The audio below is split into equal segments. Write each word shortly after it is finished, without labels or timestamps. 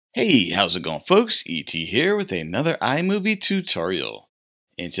Hey, how's it going, folks? ET here with another iMovie tutorial.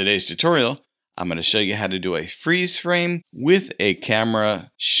 In today's tutorial, I'm going to show you how to do a freeze frame with a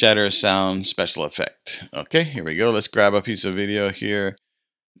camera shutter sound special effect. Okay, here we go. Let's grab a piece of video here,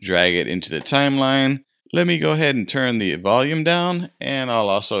 drag it into the timeline. Let me go ahead and turn the volume down, and I'll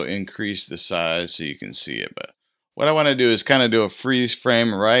also increase the size so you can see it. But what I want to do is kind of do a freeze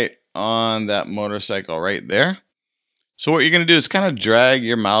frame right on that motorcycle right there. So what you're going to do is kind of drag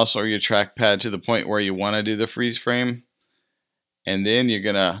your mouse or your trackpad to the point where you want to do the freeze frame. And then you're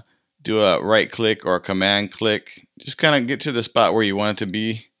going to do a right click or a command click. Just kind of get to the spot where you want it to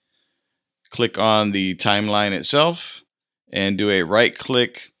be. Click on the timeline itself and do a right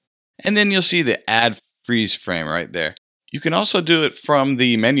click. And then you'll see the add freeze frame right there. You can also do it from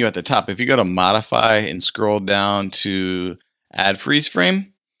the menu at the top. If you go to modify and scroll down to add freeze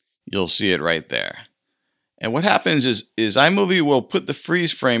frame, you'll see it right there. And what happens is iMovie will put the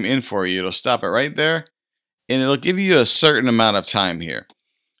freeze frame in for you. It'll stop it right there, and it'll give you a certain amount of time here.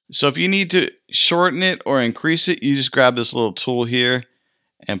 So if you need to shorten it or increase it, you just grab this little tool here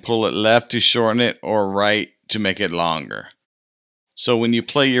and pull it left to shorten it or right to make it longer. So when you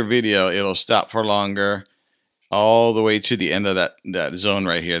play your video, it'll stop for longer all the way to the end of that zone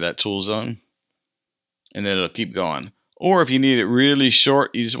right here, that tool zone. And then it'll keep going. Or if you need it really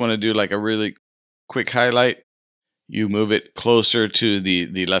short, you just want to do like a really quick highlight, you move it closer to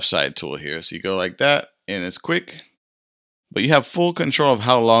the left side tool here. So you go like that and it's quick, but you have full control of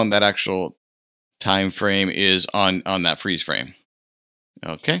how long that actual time frame is on that freeze frame.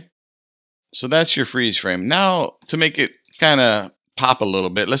 Okay, so that's your freeze frame. Now to make it kind of pop a little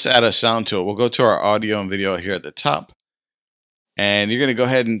bit, let's add a sound to it. We'll go to our audio and video here at the top, and you're going to go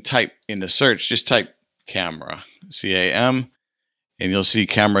ahead and type in the search, just type camera, C-A-M, and you'll see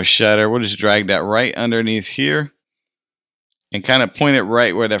camera shutter. We'll just drag that right underneath here and kind of point it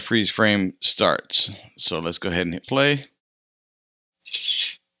right where that freeze frame starts. So let's go ahead and hit play.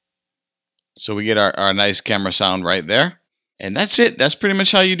 So we get our nice camera sound right there. And that's it. That's pretty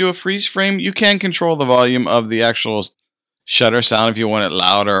much how you do a freeze frame. You can control the volume of the actual shutter sound if you want it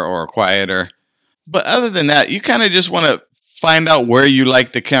louder or quieter. But other than that, you kind of just want to find out where you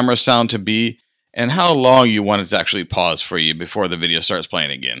like the camera sound to be and how long you want it to actually pause for you before the video starts playing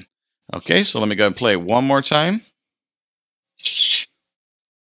again. Okay, so let me go and play one more time.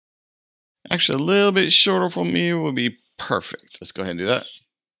 Actually, a little bit shorter for me would be perfect. Let's go ahead and do that.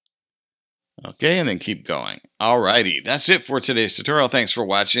 Okay, and then keep going. Alrighty, that's it for today's tutorial. Thanks for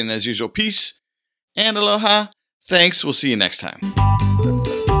watching. As usual, peace and aloha. Thanks, we'll see you next time.